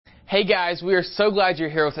Hey guys, we are so glad you're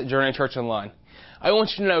here with us at Journey Church Online. I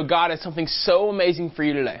want you to know God has something so amazing for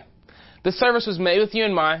you today. This service was made with you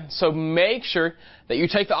in mind, so make sure that you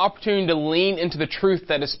take the opportunity to lean into the truth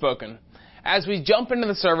that is spoken. As we jump into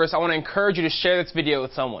the service, I want to encourage you to share this video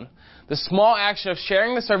with someone. The small action of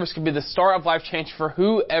sharing the service could be the start of life change for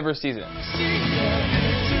whoever sees it.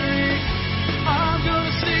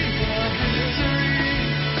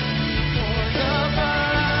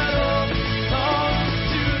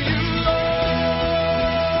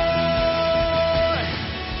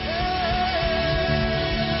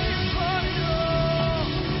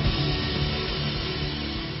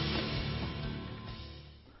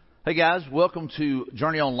 Hey guys, welcome to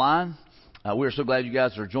Journey Online. We're so glad you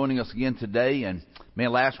guys are joining us again today. And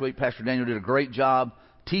man, last week Pastor Daniel did a great job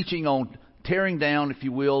teaching on tearing down, if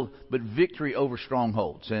you will, but victory over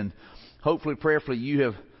strongholds. And hopefully, prayerfully, you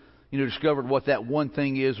have discovered what that one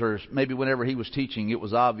thing is, or maybe whenever he was teaching, it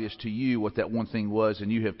was obvious to you what that one thing was, and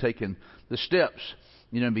you have taken the steps,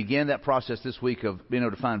 and began that process this week of being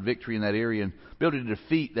able to find victory in that area and be able to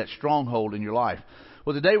defeat that stronghold in your life.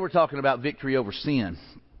 Well, today we're talking about victory over sin.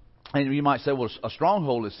 And you might say, well, a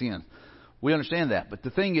stronghold is sin. We understand that. But the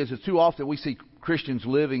thing is too often we see Christians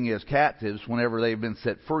living as captives whenever they've been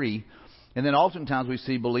set free. And then oftentimes we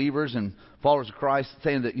see believers and followers of Christ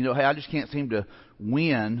saying that, hey, I just can't seem to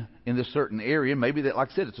win in this certain area. Maybe that,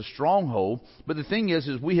 like I said, it's a stronghold. But the thing is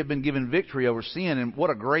we have been given victory over sin. And what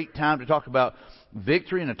a great time to talk about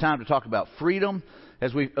victory and a time to talk about freedom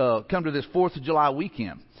as we come to this 4th of July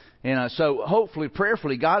weekend. And so hopefully,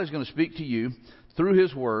 prayerfully, God is going to speak to you through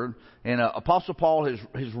His Word. And Apostle Paul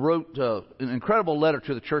has wrote an incredible letter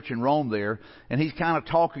to the church in Rome there, and he's kind of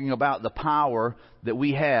talking about the power that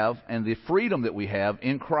we have and the freedom that we have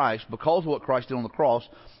in Christ because of what Christ did on the cross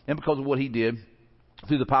and because of what He did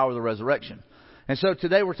through the power of the resurrection. And so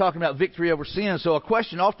today we're talking about victory over sin. So a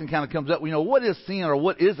question often kind of comes up, what is sin or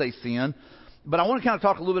what is a sin? But I want to kind of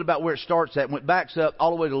talk a little bit about where it starts at and it backs up all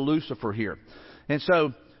the way to Lucifer here. And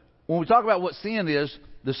so when we talk about what sin is,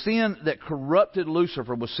 the sin that corrupted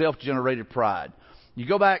Lucifer was self-generated pride. You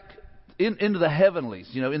go back into the heavenlies.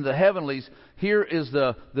 In the heavenlies, here is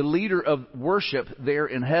the leader of worship there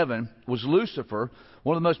in heaven was Lucifer,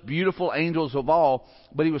 one of the most beautiful angels of all.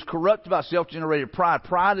 But he was corrupted by self-generated pride.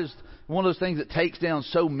 Pride is one of those things that takes down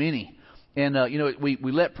so many. And, we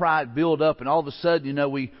let pride build up, and all of a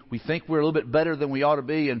sudden, we think we're a little bit better than we ought to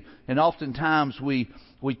be. And oftentimes we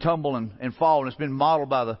tumble and fall. And it's been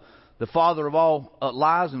modeled by the father of all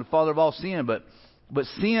lies and the father of all sin. But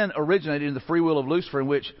sin originated in the free will of Lucifer, in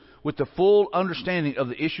which, with the full understanding of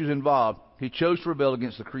the issues involved, he chose to rebel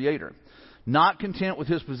against the Creator. Not content with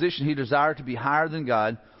his position, he desired to be higher than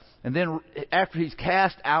God. And then after he's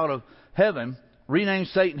cast out of heaven, renamed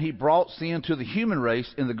Satan, he brought sin to the human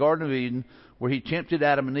race in the Garden of Eden, where he tempted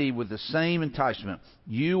Adam and Eve with the same enticement.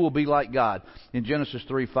 You will be like God, in Genesis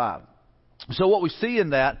 3:5. So what we see in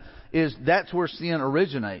that is that's where sin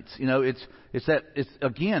originates. It's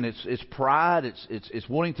pride. It's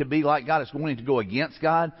wanting to be like God. It's wanting to go against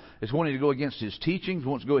God. It's wanting to go against His teachings. It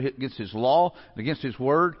wants to go against His law and against His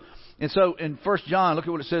Word. And so in 1 John, look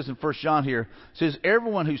at what it says in 1 John here. It says,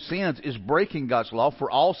 everyone who sins is breaking God's law, for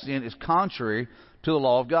all sin is contrary to the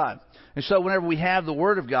law of God. And so whenever we have the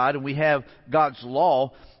Word of God and we have God's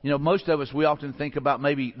law, most of us, we often think about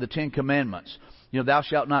maybe the 10 Commandments. Thou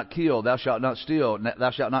shalt not kill, thou shalt not steal,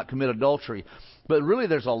 thou shalt not commit adultery. But really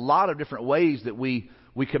there's a lot of different ways that we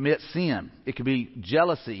commit sin. It could be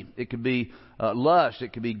jealousy, it could be lust,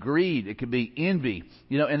 it could be greed, it could be envy.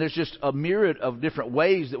 And there's just a myriad of different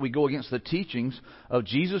ways that we go against the teachings of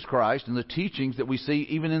Jesus Christ and the teachings that we see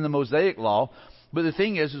even in the Mosaic Law. But the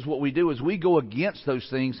thing is what we do is we go against those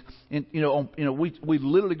things, and we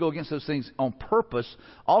literally go against those things on purpose,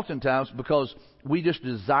 oftentimes because we just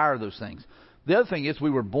desire those things. The other thing is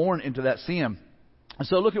we were born into that sin. And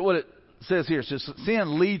so look at what it says here. It says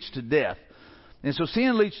sin leads to death. And so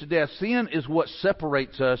sin leads to death. Sin is what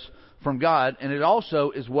separates us from God, and it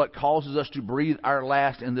also is what causes us to breathe our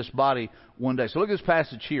last in this body one day. So look at this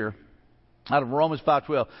passage here out of Romans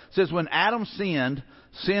 5:12. It says, when Adam sinned,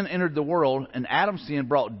 sin entered the world, and Adam's sin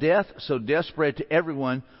brought death, so death spread to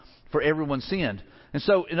everyone, for everyone sinned. And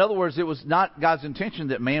so, in other words, it was not God's intention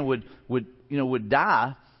that man would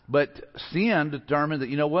die. But sin determined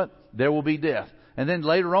that, there will be death. And then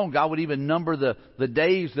later on, God would even number the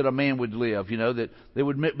days that a man would live, that there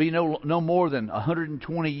would be no more than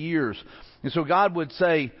 120 years. And so God would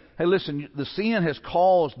say, hey, listen, the sin has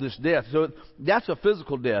caused this death. So that's a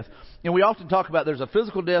physical death. And we often talk about there's a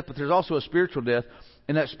physical death, but there's also a spiritual death.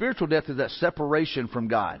 And that spiritual death is that separation from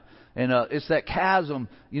God. And it's that chasm,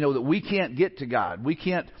 that we can't get to God. We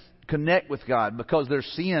can't connect with God because there's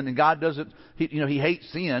sin, and God doesn't, He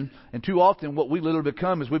hates sin. And too often what we literally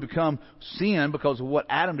become is we become sin because of what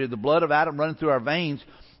Adam did. The blood of Adam running through our veins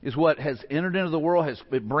is what has entered into the world.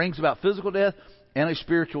 It brings about physical death and a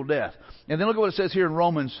spiritual death. And then look at what it says here in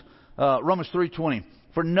Romans 3:20.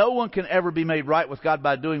 For no one can ever be made right with God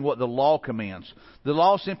by doing what the law commands. The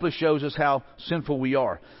law simply shows us how sinful we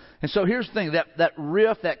are. And so here's the thing, that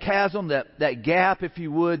rift, that chasm, that gap, if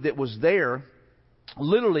you would, that was there,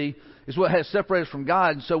 literally is what has separated us from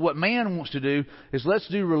God. And so what man wants to do is let's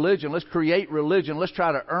do religion. Let's create religion. Let's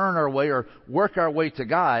try to earn our way or work our way to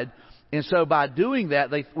God. And so by doing that,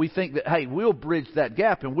 we think that, hey, we'll bridge that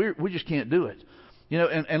gap, and we just can't do it.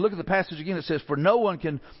 And look at the passage again. It says, for no one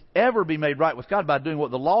can ever be made right with God by doing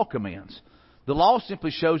what the law commands. The law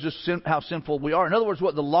simply shows us how sinful we are. In other words,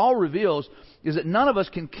 what the law reveals is that none of us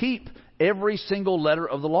can keep every single letter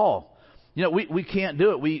of the law. We can't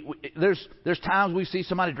do it. There's times we see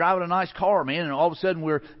somebody driving a nice car, man, and all of a sudden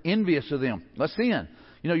we're envious of them. That's sin.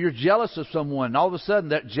 You're jealous of someone, and all of a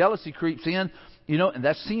sudden that jealousy creeps in, and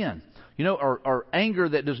that's sin. Or anger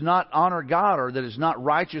that does not honor God, or that is not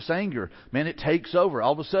righteous anger. Man, it takes over.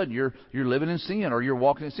 All of a sudden, you're living in sin, or you're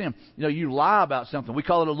walking in sin. You lie about something. We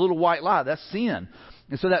call it a little white lie. That's sin.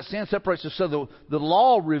 And so that sin separates us. So the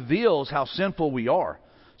law reveals how sinful we are.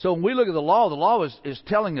 So when we look at the law is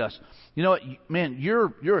telling us, man,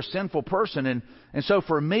 you're a sinful person. And so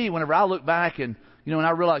for me, whenever I look back and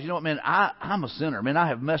I realize, man, I'm a sinner. Man, I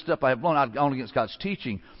have messed up. I have blown. I've gone against God's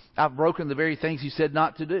teaching. I've broken the very things He said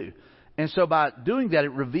not to do. And so by doing that,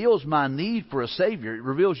 it reveals my need for a Savior. It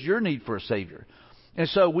reveals your need for a Savior. And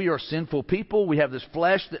so we are sinful people. We have this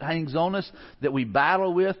flesh that hangs on us that we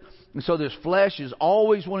battle with. And so this flesh is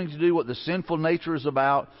always wanting to do what the sinful nature is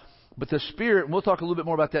about. But the Spirit, and we'll talk a little bit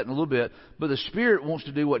more about that in a little bit, but the Spirit wants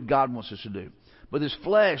to do what God wants us to do. But this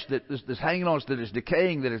flesh that's hanging on us, that is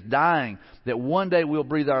decaying, that is dying, that one day we'll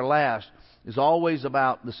breathe our last, is always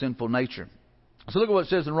about the sinful nature. So look at what it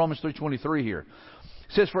says in Romans 3:23 here.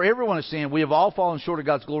 It says, for everyone has sinned. We have all fallen short of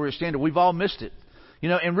God's glorious standard. We've all missed it.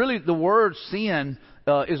 And really the word sin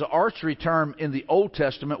is an archery term in the Old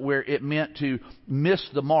Testament where it meant to miss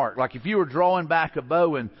the mark. Like if you were drawing back a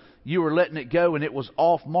bow and you were letting it go and it was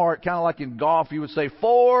off mark, kind of like in golf, you would say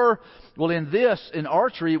 4. Well, in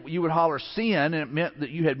archery, you would holler sin, and it meant that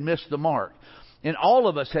you had missed the mark. And all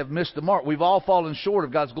of us have missed the mark. We've all fallen short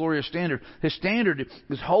of God's glorious standard. His standard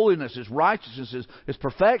is holiness, His righteousness, His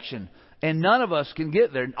perfection. And none of us can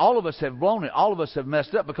get there. All of us have blown it. All of us have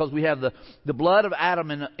messed up because we have the blood of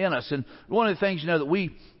Adam in us. And one of the things, that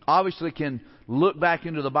we obviously can look back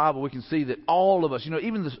into the Bible, we can see that all of us,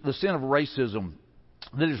 even the sin of racism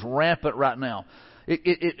that is rampant right now.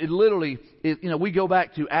 It literally, we go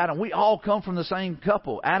back to Adam. We all come from the same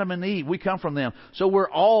couple, Adam and Eve. We come from them. So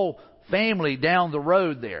we're all family down the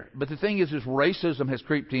road there. But the thing is racism has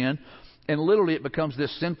creeped in. And literally it becomes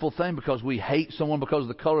this sinful thing because we hate someone because of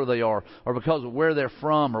the color they are, or because of where they're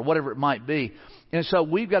from, or whatever it might be. And so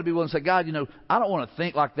we've got to be willing to say, God, I don't want to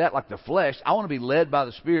think like that, like the flesh. I want to be led by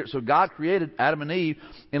the Spirit. So God created Adam and Eve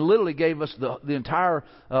and literally gave us the entire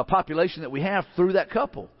population that we have through that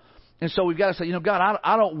couple. And so we've got to say, God,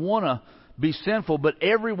 I don't want to be sinful, but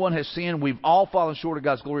everyone has sinned. We've all fallen short of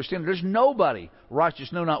God's glorious standard. There's nobody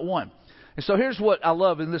righteous, no, not one. And so here's what I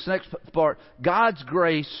love in this next part. God's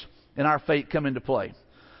grace and our faith come into play.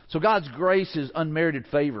 So God's grace is unmerited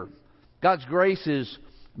favor. God's grace is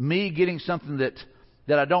me getting something that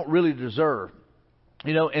I don't really deserve.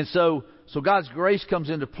 And so God's grace comes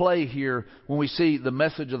into play here when we see the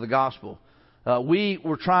message of the gospel. We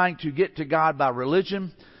were trying to get to God by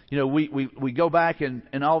religion. We go back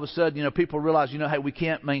and all of a sudden, people realize, hey, we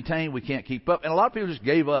can't maintain, we can't keep up. And a lot of people just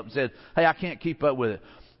gave up and said, hey, I can't keep up with it.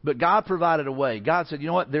 But God provided a way. God said, you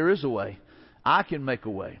know what? There is a way. I can make a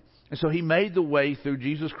way. And so He made the way through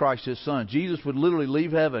Jesus Christ, His Son. Jesus would literally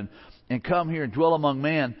leave heaven and come here and dwell among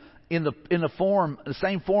man in the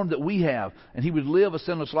same form that we have. And He would live a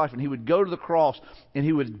sinless life, and He would go to the cross, and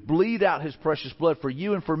He would bleed out His precious blood for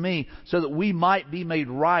you and for me so that we might be made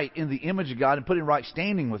right in the image of God and put in right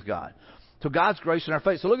standing with God. So God's grace in our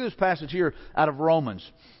faith. So look at this passage here out of Romans.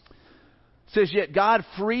 It says, yet God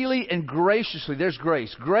freely and graciously, there's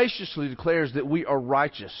grace, graciously declares that we are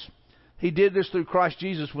righteous. He did this through Christ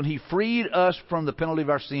Jesus when He freed us from the penalty of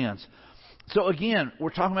our sins. So again,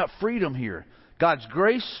 we're talking about freedom here. God's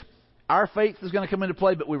grace, our faith is going to come into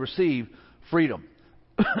play, but we receive freedom.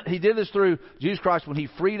 He did this through Jesus Christ when He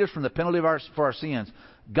freed us from the penalty for our sins.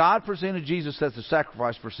 God presented Jesus as the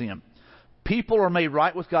sacrifice for sin. People are made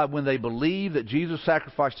right with God when they believe that Jesus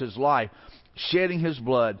sacrificed His life shedding His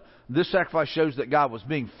blood. This sacrifice shows that God was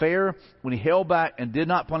being fair when He held back and did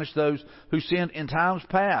not punish those who sinned in times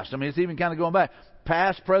past. I mean, it's even kind of going back.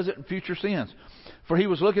 Past, present, and future sins. For He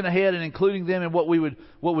was looking ahead and including them in what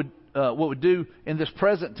would do in this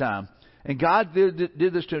present time. And God did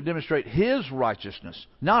this to demonstrate His righteousness,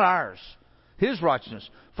 not ours. His righteousness.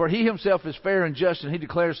 For He Himself is fair and just, and He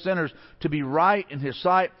declares sinners to be right in His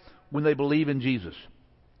sight when they believe in Jesus.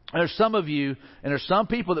 And there's some of you, and there's some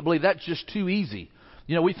people that believe that's just too easy.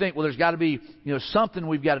 You know, we think, well, there's got to be, something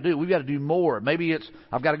we've got to do. We've got to do more. Maybe it's,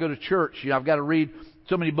 I've got to go to church. I've got to read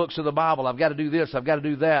so many books of the Bible. I've got to do this. I've got to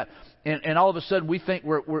do that. And all of a sudden we think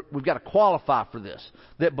we've got to qualify for this.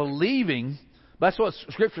 That believing, that's what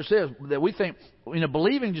Scripture says, that we think,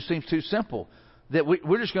 believing just seems too simple. That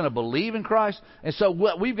we're just going to believe in Christ. And so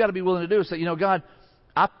what we've got to be willing to do is say, God,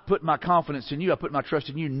 I put my confidence in You. I put my trust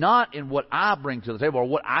in You, not in what I bring to the table or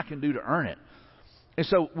what I can do to earn it. And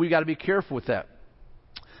so we've got to be careful with that.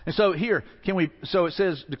 And so here, so it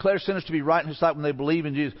says, declare sinners to be right in His sight when they believe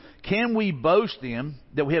in Jesus. Can we boast then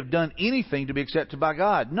that we have done anything to be accepted by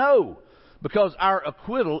God? No, because our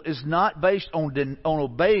acquittal is not based on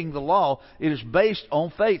obeying the law. It is based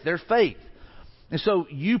on faith. There's faith. And so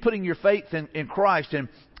you putting your faith in Christ, and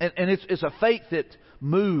it's a faith that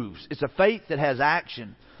moves. It's a faith that has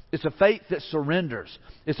action. It's a faith that surrenders.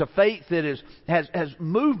 It's a faith that has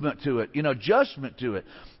movement to it, adjustment to it.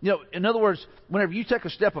 In other words, whenever you take a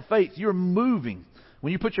step of faith, you're moving.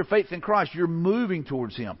 When you put your faith in Christ, you're moving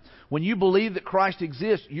towards Him. When you believe that Christ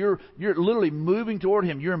exists, you're literally moving toward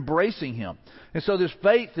Him. You're embracing Him. And so this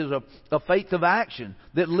faith is a faith of action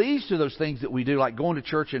that leads to those things that we do, like going to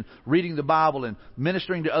church and reading the Bible and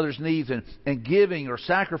ministering to others' needs and giving or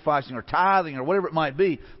sacrificing or tithing or whatever it might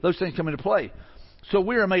be. Those things come into play. So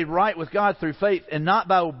we are made right with God through faith, and not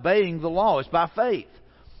by obeying the law. It's by faith.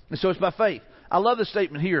 And so it's by faith. I love this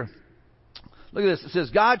statement here. Look at this. It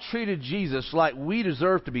says, God treated Jesus like we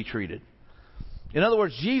deserve to be treated. In other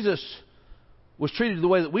words, Jesus was treated the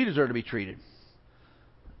way that we deserve to be treated.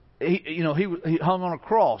 He hung on a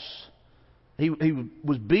cross. He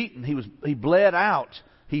was beaten. He bled out.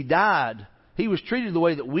 He died. He was treated the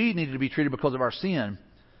way that we needed to be treated because of our sin.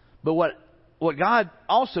 But what God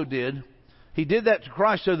also did, He did that to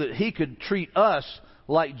Christ so that He could treat us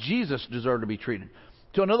like Jesus deserved to be treated.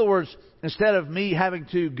 So in other words, instead of me having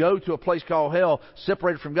to go to a place called hell,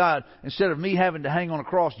 separated from God, instead of me having to hang on a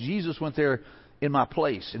cross, Jesus went there in my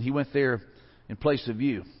place, and He went there in place of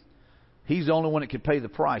you. He's the only one that could pay the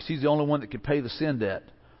price. He's the only one that could pay the sin debt.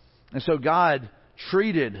 And so God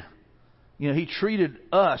treated, He treated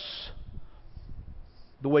us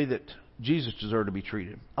the way that Jesus deserved to be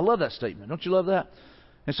treated. I love that statement. Don't you love that?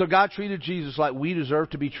 And so God treated Jesus like we deserve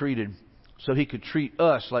to be treated, so He could treat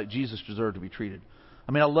us like Jesus deserved to be treated.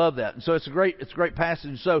 I mean, I love that. And so it's a great passage.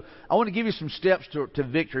 And so I want to give you some steps to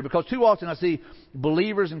victory, because too often I see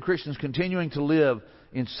believers and Christians continuing to live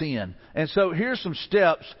in sin. And so here's some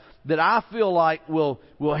steps that I feel like will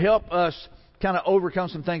help us kind of overcome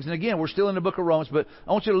some things. And again, we're still in the book of Romans, but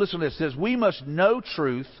I want you to listen to this. It says, we must know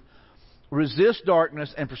truth, resist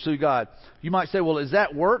darkness, and pursue God. You might say, well, is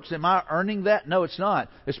that works? Am I earning that? No, it's not.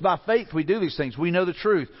 It's by faith we do these things. We know the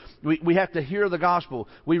truth. We have to hear the gospel.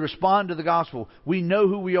 We respond to the gospel. We know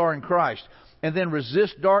who we are in Christ. And then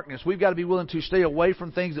resist darkness. We've got to be willing to stay away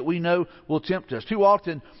from things that we know will tempt us. Too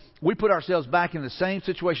often, we put ourselves back in the same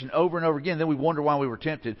situation over and over again. Then we wonder why we were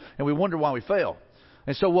tempted, and we wonder why we fail.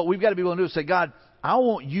 And so what we've got to be willing to do is say, God, I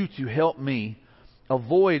want You to help me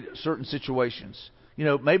avoid certain situations.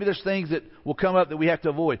 Maybe there's things that will come up that we have to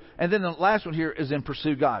avoid. And then the last one here is then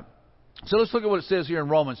pursue God. So let's look at what it says here in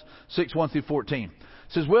Romans 6:1-14. It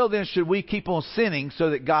says, well, then, should we keep on sinning so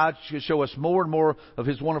that God should show us more and more of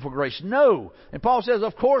His wonderful grace? No. And Paul says,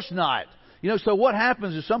 of course not. So what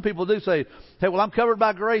happens is some people do say, hey, well, I'm covered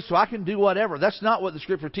by grace, so I can do whatever. That's not what the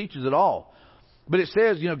Scripture teaches at all. But it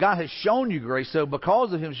says, God has shown you grace, so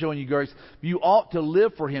because of Him showing you grace, you ought to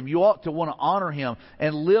live for Him. You ought to want to honor Him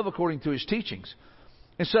and live according to His teachings.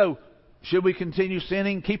 And so, should we continue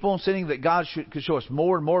sinning, keep on sinning, that God could show us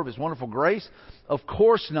more and more of His wonderful grace? Of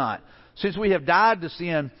course not. Since we have died to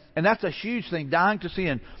sin, and that's a huge thing, dying to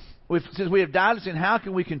sin. Since we have died to sin, how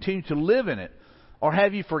can we continue to live in it? Or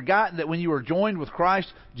have you forgotten that when you were joined with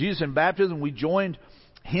Christ, Jesus in baptism, we joined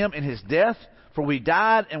Him in His death? For we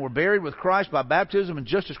died and were buried with Christ by baptism, and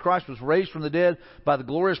just as Christ was raised from the dead by the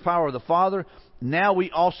glorious power of the Father, now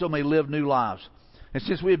we also may live new lives. And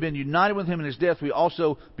since we have been united with Him in His death, we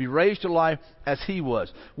also be raised to life as He was.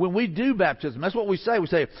 When we do baptism, that's what we say. We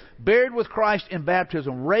say, buried with Christ in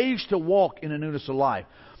baptism, raised to walk in the newness of life.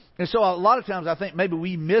 And so a lot of times I think maybe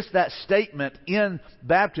we miss that statement in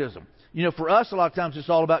baptism. For us, a lot of times it's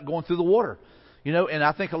all about going through the water. And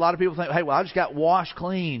I think a lot of people think, hey, well, I just got washed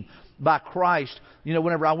clean by Christ,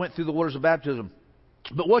 whenever I went through the waters of baptism.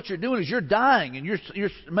 But what you're doing is you're dying, and you're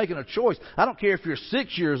making a choice. I don't care if you're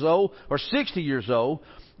 6 years old or 60 years old.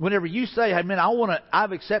 Whenever you say, hey, man,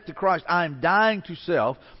 I've accepted Christ. I am dying to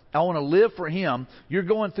self. I want to live for Him. You're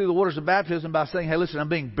going through the waters of baptism by saying, hey, listen, I'm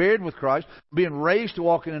being buried with Christ, being raised to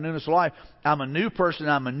walk in the newness of life. I'm a new person.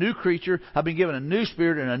 I'm a new creature. I've been given a new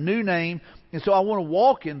spirit and a new name. And so I want to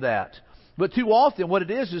walk in that. But too often what it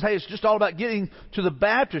is, hey, it's just all about getting to the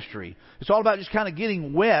baptistry. It's all about just kind of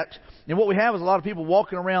getting wet. And what we have is a lot of people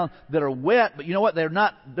walking around that are wet, but you know what? They're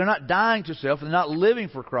not dying to self. They're not living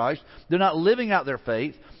for Christ. They're not living out their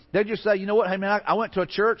faith. They just say, you know what? Hey, man, I went to a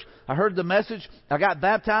church. I heard the message. I got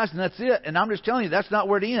baptized, and that's it. And I'm just telling you, that's not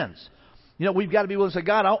where it ends. We've got to be willing to say,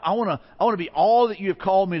 God, I want to be all that you have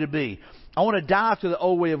called me to be. I want to die to the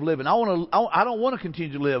old way of living. I don't want to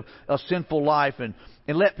continue to live a sinful life and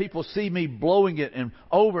let people see me blowing it and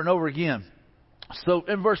over again. So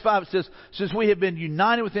in verse 5 it says, since we have been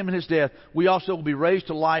united with Him in His death, we also will be raised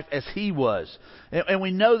to life as He was. And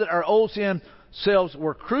we know that our old sin selves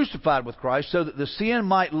were crucified with Christ so that the sin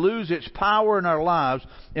might lose its power in our lives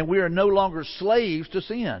and we are no longer slaves to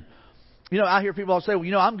sin. I hear people all say,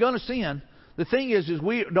 well, I'm going to sin. The thing is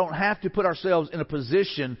we don't have to put ourselves in a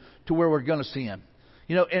position to where we're going to sin.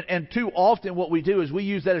 And too often what we do is we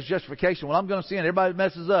use that as justification. Well, I'm going to sin. Everybody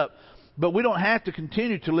messes up. But we don't have to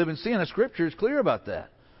continue to live in sin. The Scripture is clear about that.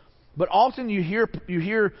 But often you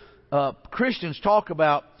hear Christians talk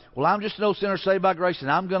about, well, I'm just no sinner saved by grace,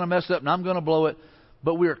 and I'm going to mess up, and I'm going to blow it.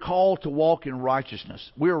 But we are called to walk in righteousness.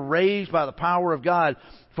 We are raised by the power of God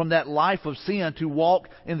from that life of sin to walk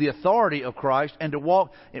in the authority of Christ and to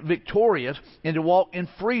walk victorious and to walk in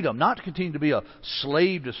freedom, not to continue to be a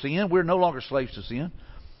slave to sin. We're no longer slaves to sin.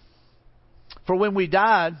 For when we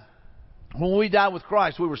died with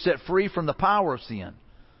Christ, we were set free from the power of sin.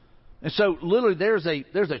 And so literally there's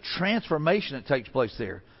a transformation that takes place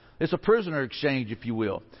there. It's a prisoner exchange, if you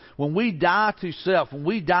will. When we die to self, when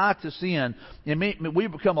we die to sin, and we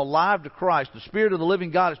become alive to Christ, the Spirit of the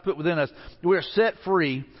living God is put within us. We are set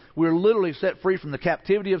free. We are literally set free from the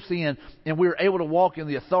captivity of sin, and we are able to walk in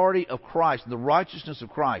the authority of Christ, the righteousness of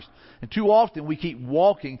Christ. And too often we keep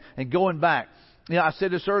walking and going back. I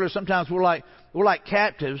said this earlier. Sometimes we're like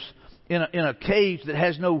captives in a cage that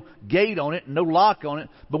has no gate on it, no lock on it,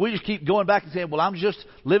 but we just keep going back and saying, well, I'm just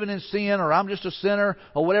living in sin, or I'm just a sinner,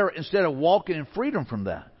 or whatever, instead of walking in freedom from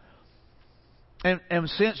that. And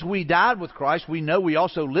since we died with Christ, we know we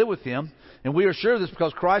also live with Him, and we are sure of this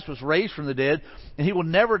because Christ was raised from the dead, and He will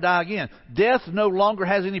never die again. Death no longer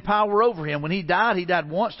has any power over Him. When He died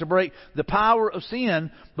once to break the power of sin,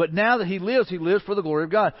 but now that He lives for the glory of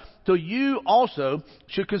God. So you also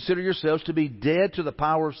should consider yourselves to be dead to the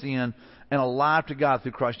power of sin and alive to God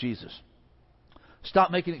through Christ Jesus. Stop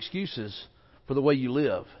making excuses for the way you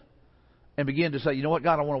live. And begin to say, you know what,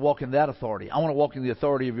 God, I want to walk in that authority. I want to walk in the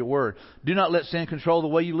authority of your word. Do not let sin control the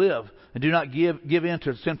way you live. And do not give in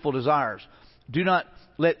to sinful desires. Do not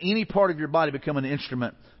let any part of your body become an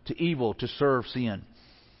instrument to evil, to serve sin.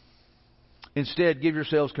 Instead, give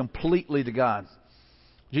yourselves completely to God.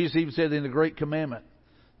 Jesus even said in the Great Commandment,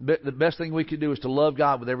 the best thing we can do is to love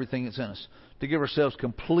God with everything that's in us. To give ourselves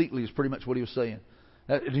completely is pretty much what He was saying.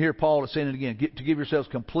 And here Paul is saying it again. To give yourselves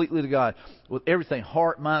completely to God with everything,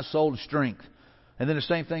 heart, mind, soul, and strength. And then the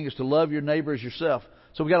same thing is to love your neighbor as yourself.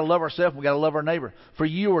 So we've got to love ourselves. We've got to love our neighbor. For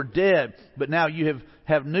you are dead, but now you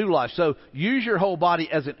have new life. So use your whole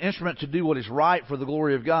body as an instrument to do what is right for the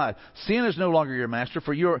glory of God. Sin is no longer your master,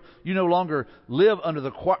 for you no longer live under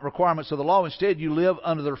the requirements of the law. Instead, you live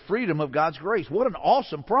under the freedom of God's grace. What an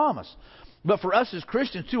awesome promise. But for us as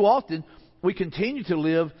Christians, too often, we continue to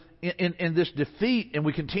live in this defeat, and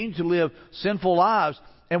we continue to live sinful lives.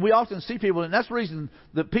 And we often see people, and that's the reason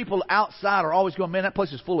the people outside are always going, man, that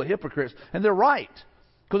place is full of hypocrites. And they're right.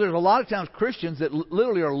 Because there's a lot of times Christians that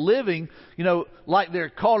literally are living, like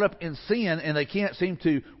they're caught up in sin and they can't seem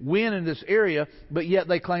to win in this area, but yet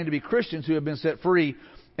they claim to be Christians who have been set free,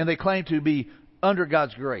 and they claim to be under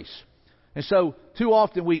God's grace. And so too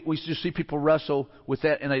often we just see people wrestle with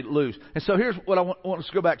that and they lose. And so here's what I want us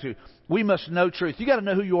to go back to. We must know truth. You got to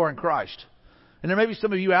know who you are in Christ. And there may be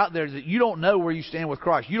some of you out there that you don't know where you stand with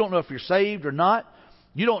Christ. You don't know if you're saved or not.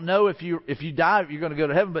 You don't know if you die, you're going to go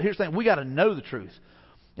to heaven. But here's the thing. We got to know the truth.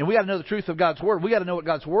 And we got to know the truth of God's Word. We got to know what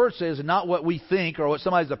God's Word says, and not what we think or what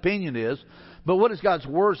somebody's opinion is. But what does God's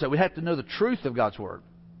Word say? We have to know the truth of God's Word.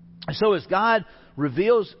 And so as God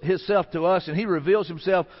reveals Himself to us, and He reveals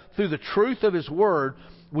Himself through the truth of His Word,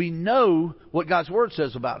 we know what God's Word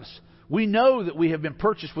says about us. We know that we have been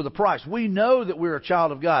purchased with a price. We know that we're a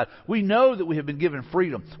child of God. We know that we have been given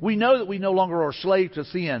freedom. We know that we no longer are slaves to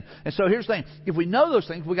sin. And so here's the thing. If we know those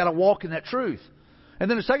things, we got to walk in that truth.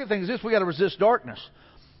 And then the second thing is this: we got to resist darkness.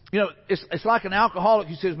 You know, it's like an alcoholic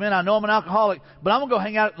who says, man, I know I'm an alcoholic, but I'm going to go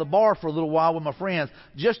hang out at the bar for a little while with my friends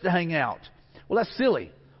just to hang out. Well, that's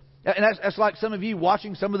silly. And that's like some of you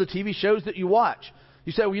watching some of the TV shows that you watch.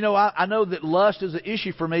 You say, well, you know, I know that lust is an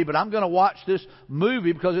issue for me, but I'm going to watch this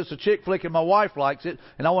movie because it's a chick flick and my wife likes it,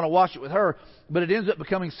 and I want to watch it with her. But it ends up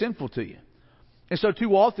becoming sinful to you. And so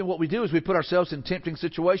too often what we do is we put ourselves in tempting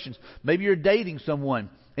situations. Maybe you're dating someone,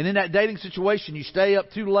 and in that dating situation, you stay up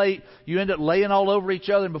too late. You end up laying all over each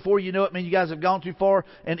other, and before you know it, man, you guys have gone too far.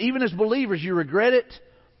 And even as believers, you regret it.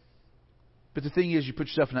 But the thing is, you put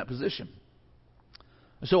yourself in that position.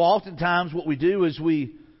 And so oftentimes what we do is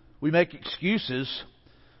we make excuses.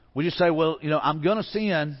 We just say, well, you know, I'm going to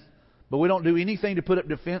sin, but we don't do anything to put up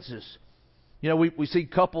defenses. You know, we see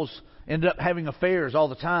couples end up having affairs all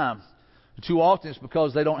the time. Too often it's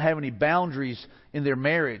because they don't have any boundaries in their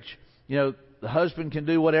marriage. You know, the husband can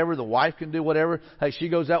do whatever, the wife can do whatever. Hey, she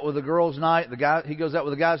goes out with the girls' night, he goes out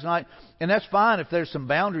with the guys' night. And that's fine if there's some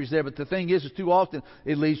boundaries there, but the thing is too often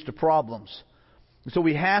it leads to problems. And so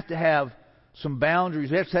we have to have some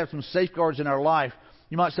boundaries. We have to have some safeguards in our life.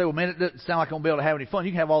 You might say, well, man, it doesn't sound like I'm going to be able to have any fun.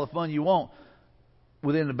 You can have all the fun you want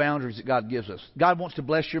within the boundaries that God gives us. God wants to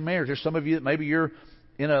bless your marriage. There's some of you that maybe you're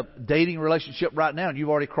in a dating relationship right now and you've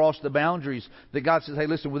already crossed the boundaries that God says, hey,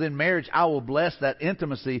 listen, within marriage, I will bless that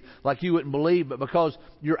intimacy like you wouldn't believe. But because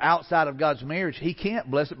you're outside of God's marriage, He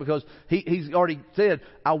can't bless it because He's already said,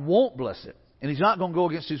 I won't bless it. And He's not going to go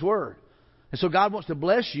against His word. And so God wants to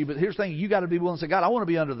bless you. But here's the thing. You got to be willing to say, God, I want to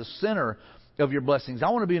be under the center of your blessings. I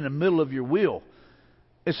want to be in the middle of your will.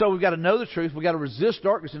 And so we've got to know the truth. We've got to resist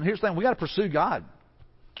darkness. And here's the thing. We've got to pursue God.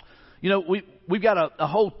 You know, we've got a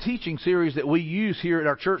whole teaching series that we use here at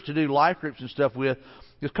our church to do life groups and stuff with.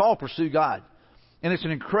 It's called Pursue God. And it's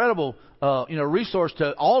an incredible, resource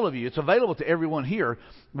to all of you. It's available to everyone here.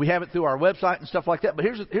 We have it through our website and stuff like that. But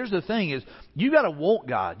here's the thing is, you got to want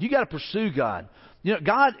God. You got to pursue God. You know,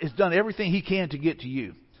 God has done everything He can to get to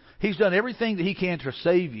you. He's done everything that He can to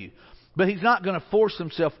save you. But He's not going to force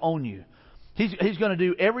Himself on you. He's going to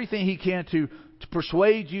do everything He can to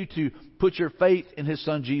persuade you to put your faith in His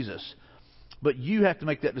Son Jesus. But you have to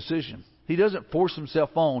make that decision. He doesn't force Himself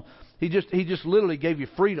on. He just literally gave you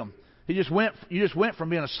freedom. You just went from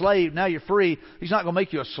being a slave, now you're free. He's not going to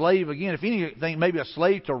make you a slave again. If anything, maybe a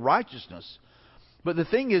slave to righteousness. But the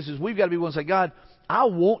thing is we've got to be willing to say, God, I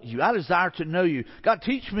want you. I desire to know you. God,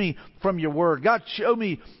 teach me from your word. God, show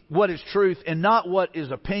me what is truth and not what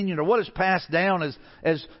is opinion or what is passed down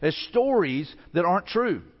as stories that aren't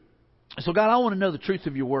true. So, God, I want to know the truth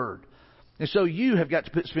of your word. And so you have got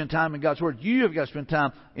to spend time in God's word. You have got to spend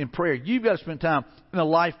time in prayer. You've got to spend time in a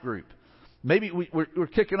life group. Maybe we're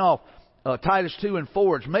kicking off Titus 2 and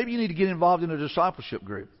 4. Maybe you need to get involved in a discipleship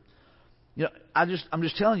group. You know, I'm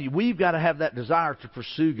just telling you, we've got to have that desire to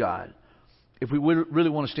pursue God if we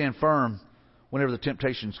really want to stand firm whenever the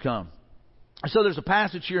temptations come. So there's a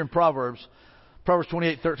passage here in Proverbs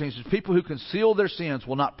 28:13 says, people who conceal their sins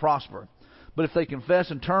will not prosper, but if they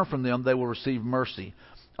confess and turn from them, they will receive mercy.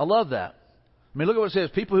 I love that. I mean, look at what it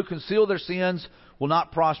says. People who conceal their sins will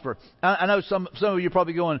not prosper. I know some of you are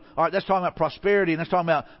probably going, all right, that's talking about prosperity and that's talking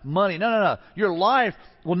about money. No. Your life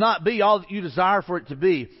will not be all that you desire for it to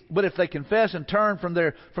be. But if they confess and turn from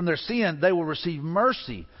their sin, they will receive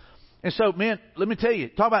mercy. And so, man, let me tell you,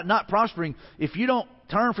 talk about not prospering. If you don't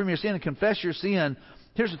turn from your sin and confess your sin,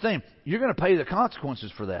 here's the thing. You're going to pay the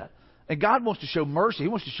consequences for that. And God wants to show mercy. He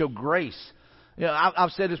wants to show grace. You know,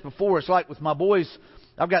 I've said this before. It's like with my boys.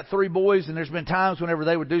 I've got 3 boys, and there's been times whenever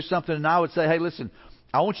they would do something, and I would say, hey, listen,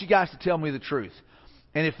 I want you guys to tell me the truth.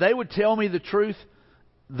 And if they would tell me the truth,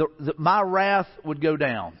 my wrath would go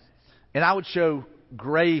down. And I would show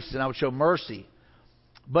grace, and I would show mercy.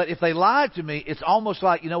 But if they lied to me, it's almost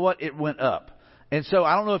like, you know what, it went up. And so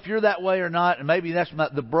I don't know if you're that way or not, and maybe that's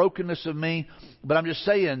the brokenness of me, but I'm just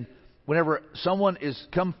saying, whenever someone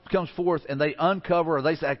comes forth and they uncover or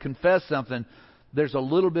they say, I confess something, there's a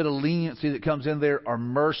little bit of leniency that comes in there, or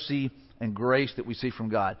mercy and grace that we see from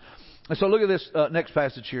God. And so look at this next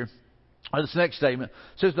passage here, or this next statement.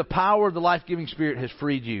 It says, the power of the life-giving Spirit has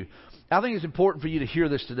freed you. I think it's important for you to hear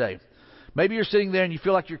this today. Maybe you're sitting there and you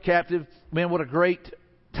feel like you're captive. Man, what a great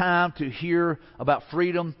time to hear about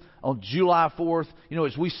freedom on July 4th. You know,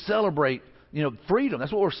 as we celebrate, freedom.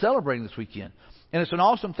 That's what we're celebrating this weekend. And it's an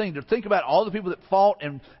awesome thing to think about all the people that fought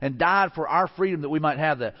and died for our freedom, that we might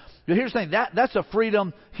have that. But here's the thing, that's a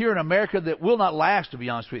freedom here in America that will not last, to be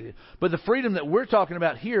honest with you. But the freedom that we're talking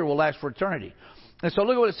about here will last for eternity. And so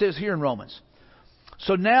look at what it says here in Romans.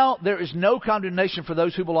 So now there is no condemnation for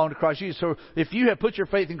those who belong to Christ Jesus. So if you have put your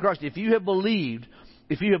faith in Christ, if you have believed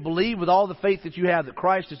with all the faith that you have that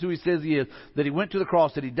Christ is who He says He is, that He went to the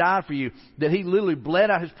cross, that He died for you, that He literally bled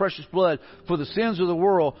out His precious blood for the sins of the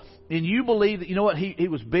world, and you believe that, you know what, He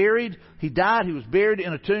was buried, He died, He was buried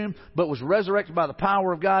in a tomb, but was resurrected by the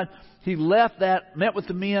power of God. He left that, met with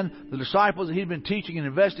the men, the disciples that He'd been teaching and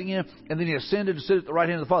investing in, and then He ascended to sit at the right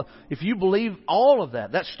hand of the Father. If you believe all of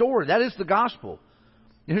that story, that is the gospel.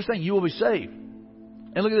 And here's the thing, you will be saved.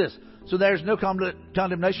 And look at this. So there's no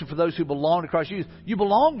condemnation for those who belong to Christ Jesus. You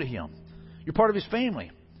belong to Him. You're part of His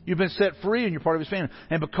family. You've been set free and you're part of His family.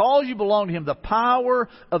 And because you belong to Him, the power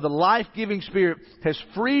of the life-giving Spirit has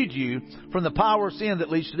freed you from the power of sin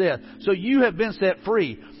that leads to death. So you have been set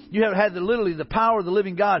free. You have had literally the power of the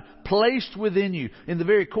living God placed within you in the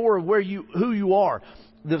very core of who you are.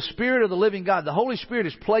 The Spirit of the living God, the Holy Spirit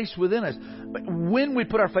is placed within us when we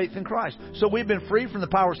put our faith in Christ. So we've been free from the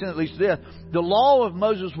power of sin that leads to death. The law of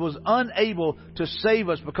Moses was unable to save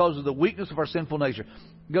us because of the weakness of our sinful nature.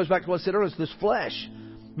 It goes back to what I said earlier, it's this flesh.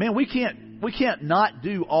 Man, we can't not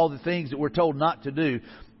do all the things that we're told not to do.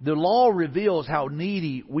 The law reveals how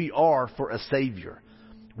needy we are for a Savior.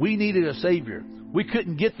 We needed a Savior. We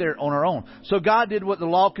couldn't get there on our own. So God did what the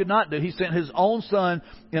law could not do. He sent His own Son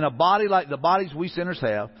in a body like the bodies we sinners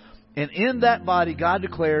have. And in that body, God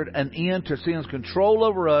declared an end to sin's control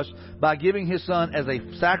over us by giving His Son as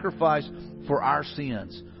a sacrifice for our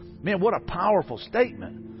sins. Man, what a powerful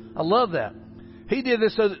statement. I love that. He did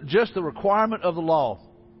this so that just the requirement of the law,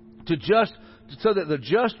 so that the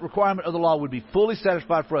just requirement of the law would be fully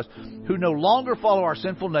satisfied for us, who no longer follow our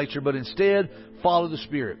sinful nature, but instead follow the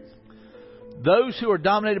Spirit. Those who are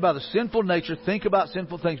dominated by the sinful nature think about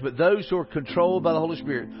sinful things, but those who are controlled by the Holy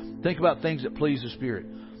Spirit think about things that please the Spirit.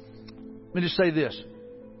 Let me just say this.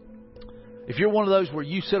 If you're one of those where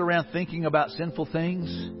you sit around thinking about sinful things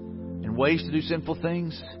and ways to do sinful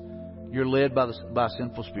things, you're led by a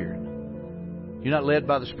sinful spirit. You're not led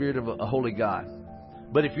by the Spirit of a holy God.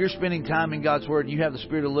 But if you're spending time in God's Word and you have the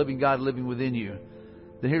Spirit of the living God living within you,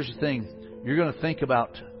 then here's the thing. You're going to think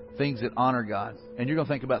about things that honor God. And you're going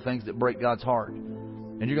to think about things that break God's heart.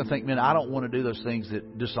 And you're going to think, man, I don't want to do those things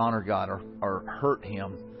that dishonor God or hurt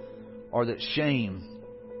Him or that shame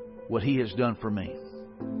what He has done for me.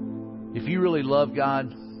 If you really love God,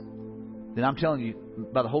 then I'm telling you,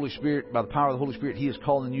 by the Holy Spirit, by the power of the Holy Spirit, He is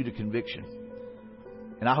calling you to conviction.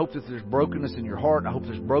 And I hope that there's brokenness in your heart. I hope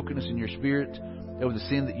there's brokenness in your spirit over the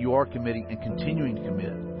sin that you are committing and continuing to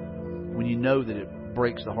commit when you know that it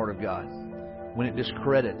breaks the heart of God, when it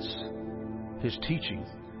discredits His teaching,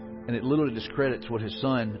 and it literally discredits what His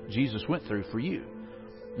Son, Jesus, went through for you.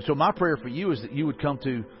 And so my prayer for you is that you would come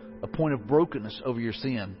to a point of brokenness over your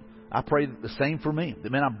sin. I pray the same for me.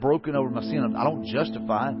 That, man, I'm broken over my sin. I don't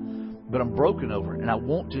justify it, but I'm broken over it. And I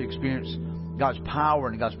want to experience God's power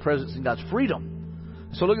and God's presence and God's freedom.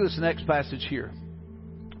 So look at this next passage here.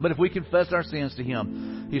 But if we confess our sins to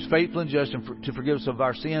Him, He is faithful and just to forgive us of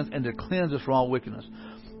our sins and to cleanse us from all wickedness.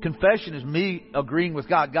 Confession is me agreeing with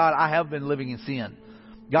God. God, I have been living in sin.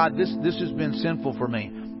 God, this has been sinful for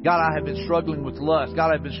me. God, I have been struggling with lust.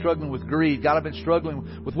 God, I've been struggling with greed. God, I've been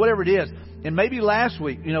struggling with whatever it is. And maybe last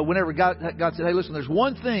week, whenever God said, hey, listen, there's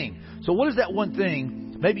one thing. So what is that one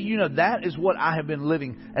thing? Maybe that is what I have been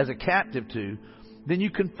living as a captive to. Then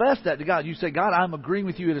you confess that to God. You say, God, I'm agreeing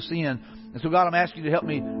with you in a sin. And so, God, I'm asking you to help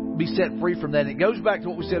me be set free from that. And it goes back to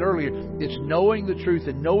what we said earlier. It's knowing the truth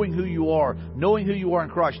and knowing who you are in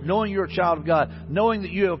Christ, knowing you're a child of God, knowing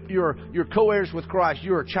that you're co-heirs with Christ,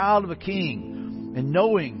 you're a child of a king, and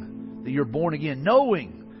knowing that you're born again.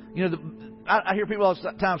 I hear people all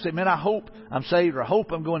the time say, man, I hope I'm saved or I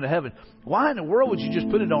hope I'm going to heaven. Why in the world would you just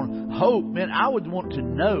put it on hope? Man, I would want to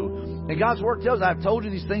know. And God's Word tells us, I've told you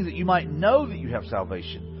these things that you might know that you have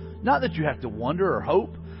salvation. Not that you have to wonder or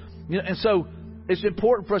hope. And so it's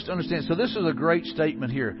important for us to understand. So this is a great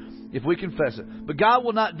statement here, if we confess it. But God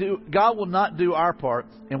will not do our part,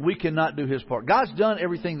 and we cannot do His part. God's done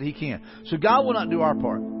everything that He can. So God will not do our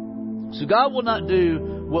part. So God will not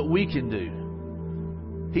do what we can do.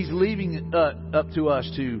 He's leaving it up to us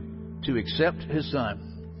to accept His Son.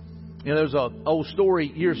 There's an old story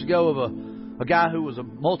years ago of a guy who was a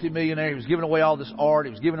multimillionaire. He was giving away all this art.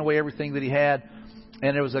 He was giving away everything that he had.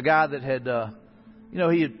 And there was a guy that had,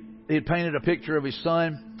 he had painted a picture of his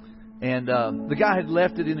son. And the guy had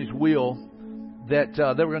left it in his will that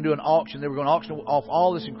they were going to do an auction. They were going to auction off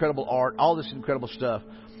all this incredible art, all this incredible stuff.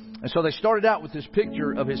 And so they started out with this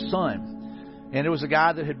picture of his son. And it was a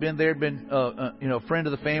guy that had been there, a friend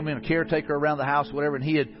of the family and a caretaker around the house, whatever. And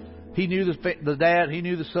he knew the dad, he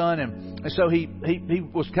knew the son, and so he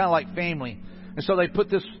was kind of like family. And so they put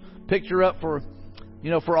this picture up for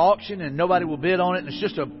auction, and nobody will bid on it. And it's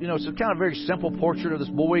just it's a kind of very simple portrait of this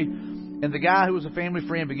boy. And the guy who was a family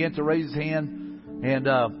friend began to raise his hand, and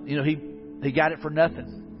he got it for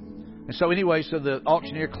nothing. And so anyway, so the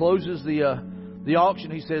auctioneer closes the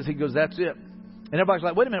auction. He goes, that's it. And everybody's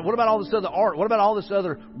like, wait a minute, what about all this other art? What about all this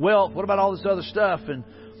other wealth? What about all this other stuff? And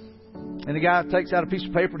the guy takes out a piece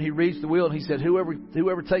of paper and he reads the will, and he said,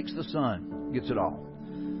 whoever takes the Son gets it all.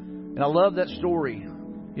 And I love that story.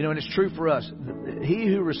 And it's true for us. He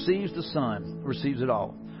who receives the Son receives it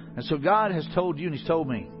all. And so God has told you, and He's told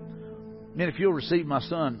me, man, if you'll receive my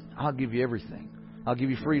Son, I'll give you everything. I'll give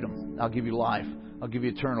you freedom. I'll give you life. I'll give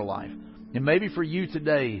you eternal life. And maybe for you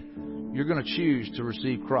today, you're going to choose to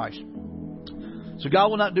receive Christ. So God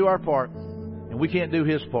will not do our part, and we can't do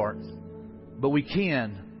His part, but we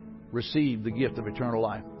can receive the gift of eternal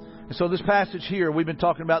life. And so this passage here, we've been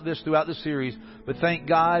talking about this throughout this series, but thank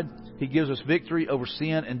God He gives us victory over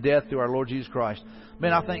sin and death through our Lord Jesus Christ.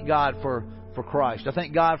 Man, I thank God for Christ. I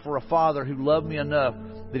thank God for a Father who loved me enough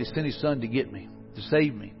that He sent His Son to get me, to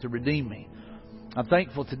save me, to redeem me. I'm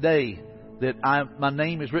thankful today that my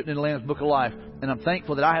name is written in the Lamb's Book of Life, and I'm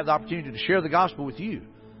thankful that I have the opportunity to share the gospel with you,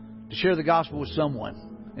 to share the gospel with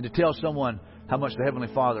someone, and to tell someone how much the Heavenly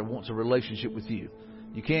Father wants a relationship with you.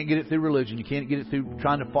 You can't get it through religion. You can't get it through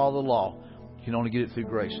trying to follow the law. You can only get it through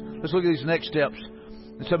grace. Let's look at these next steps.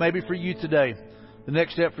 And so maybe for you today, the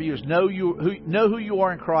next step for you is know who you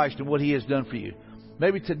are in Christ and what He has done for you.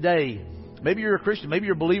 Maybe today, maybe you're a Christian, maybe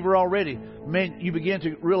you're a believer already. Man, you begin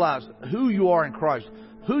to realize who you are in Christ,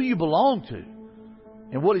 who you belong to,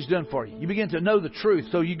 and what He's done for you. You begin to know the truth.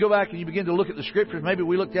 So you go back and you begin to look at the Scriptures maybe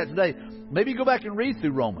we looked at today. Maybe you go back and read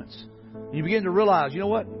through Romans. And you begin to realize, you know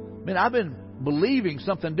what? Man, I've been believing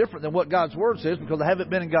something different than what God's Word says because I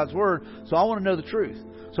haven't been in God's Word. So I want to know the truth.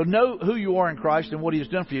 So know who you are in Christ and what He has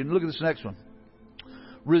done for you. And look at this next one.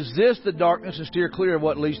 Resist the darkness and steer clear of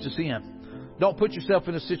what leads to sin. Don't put yourself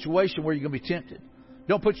in a situation where you're going to be tempted.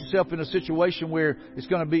 Don't put yourself in a situation where it's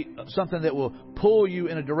going to be something that will pull you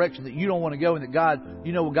in a direction that you don't want to go, and that God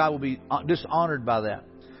will be dishonored by that.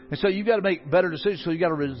 And so you've got to make better decisions. So you've got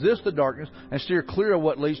to resist the darkness and steer clear of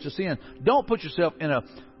what leads to sin. Don't put yourself in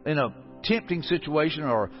a tempting situation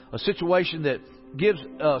or a situation that gives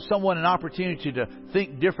someone an opportunity to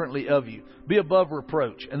think differently of you. Be above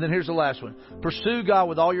reproach. And then here's the last one. Pursue God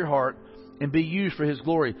with all your heart and be used for His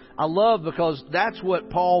glory. I love, because that's what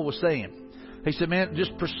Paul was saying. He said, man,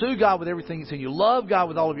 just pursue God with everything that's in you. Love God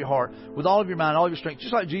with all of your heart, with all of your mind, all of your strength,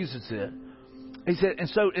 just like Jesus said. He said, and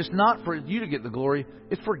so it's not for you to get the glory,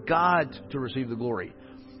 it's for God to receive the glory.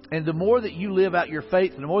 And the more that you live out your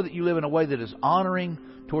faith, and the more that you live in a way that is honoring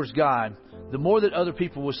towards God, the more that other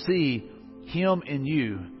people will see Him in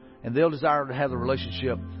you, and they'll desire to have the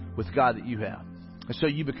relationship with God that you have. And so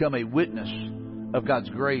you become a witness of God's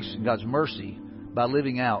grace and God's mercy by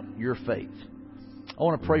living out your faith. I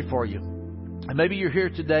want to pray for you. And maybe you're here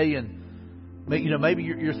today and maybe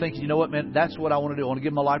you're thinking, you know what, man, that's what I want to do. I want to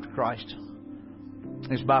give my life to Christ.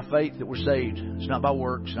 It's by faith that we're saved. It's not by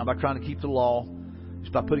works. It's not by trying to keep the law. It's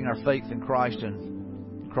by putting our faith in Christ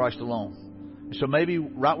and Christ alone. And so maybe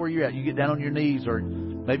right where you're at, you get down on your knees, or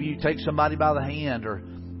maybe you take somebody by the hand, or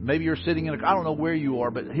maybe you're sitting in I don't know where you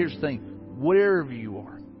are, but here's the thing. Wherever you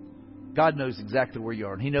are, God knows exactly where you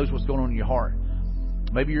are, and He knows what's going on in your heart.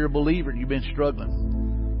 Maybe you're a believer and you've been struggling.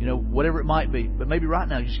 Whatever it might be. But maybe right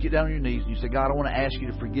now you just get down on your knees and you say, God, I want to ask you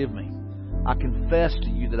to forgive me. I confess to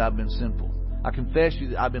you that I've been sinful. I confess to you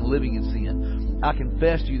that I've been living in sin. I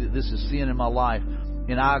confess to you that this is sin in my life.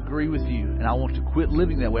 And I agree with you. And I want to quit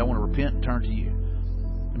living that way. I want to repent and turn to you.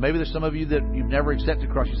 And maybe there's some of you that you've never accepted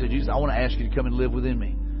Christ. You say, Jesus, I want to ask you to come and live within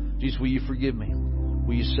me. Jesus, will you forgive me?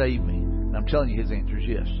 Will you save me? And I'm telling you, His answer is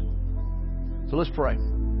yes. So let's pray.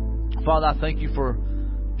 Father, I thank you for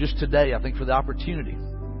just today. I thank you for the opportunity.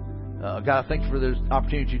 God, I thank you for this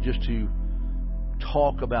opportunity just to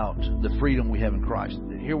talk about the freedom we have in Christ.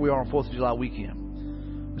 Here we are on 4th of July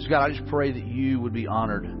weekend. So God, I just pray that you would be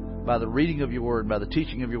honored by the reading of your word, by the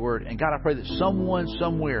teaching of your word. And God, I pray that someone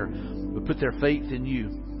somewhere would put their faith in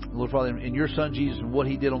you, Lord Father, in your Son Jesus and what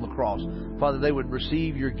He did on the cross. Father, they would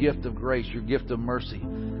receive your gift of grace, your gift of mercy.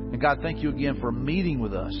 And God, thank you again for meeting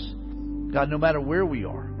with us. God, no matter where we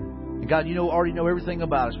are. And God, you already know everything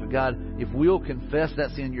about us. But God, if we'll confess that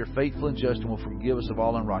sin, you're faithful and just and will forgive us of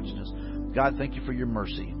all unrighteousness. God, thank you for your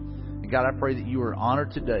mercy. And God, I pray that you are honored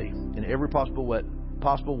today in every possible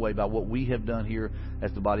way by what we have done here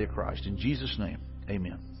as the body of Christ. In Jesus' name,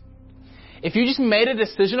 amen. If you just made a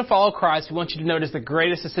decision to follow Christ, we want you to know it is the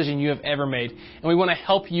greatest decision you have ever made, and we want to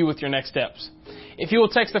help you with your next steps. If you will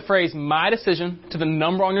text the phrase, "My Decision," to the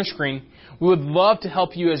number on your screen, We would love to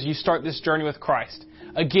help you as you start this journey with Christ.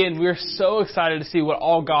 Again, we are so excited to see what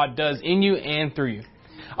all God does in you and through you.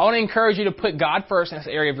 I want to encourage you to put God first in this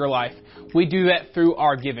area of your life. We do that through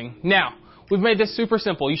our giving. Now, we've made this super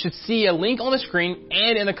simple. You should see a link on the screen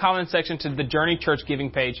and in the comment section to the Journey Church giving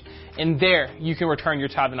page, and there you can return your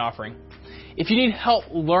tithe and offering. If you need help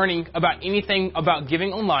learning about anything about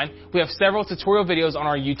giving online, we have several tutorial videos on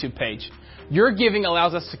our YouTube page. Your giving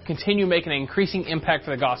allows us to continue making an increasing impact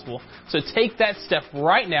for the gospel. So take that step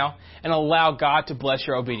right now and allow God to bless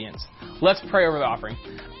your obedience. Let's pray over the offering.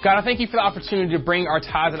 God, I thank you for the opportunity to bring our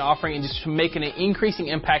tithes and offering and just to make an increasing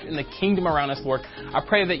impact in the kingdom around us, Lord. I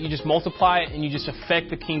pray that you just multiply it and you just affect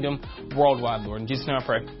the kingdom worldwide, Lord. In Jesus' name I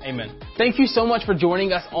pray. Amen. Thank you so much for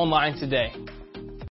joining us online today.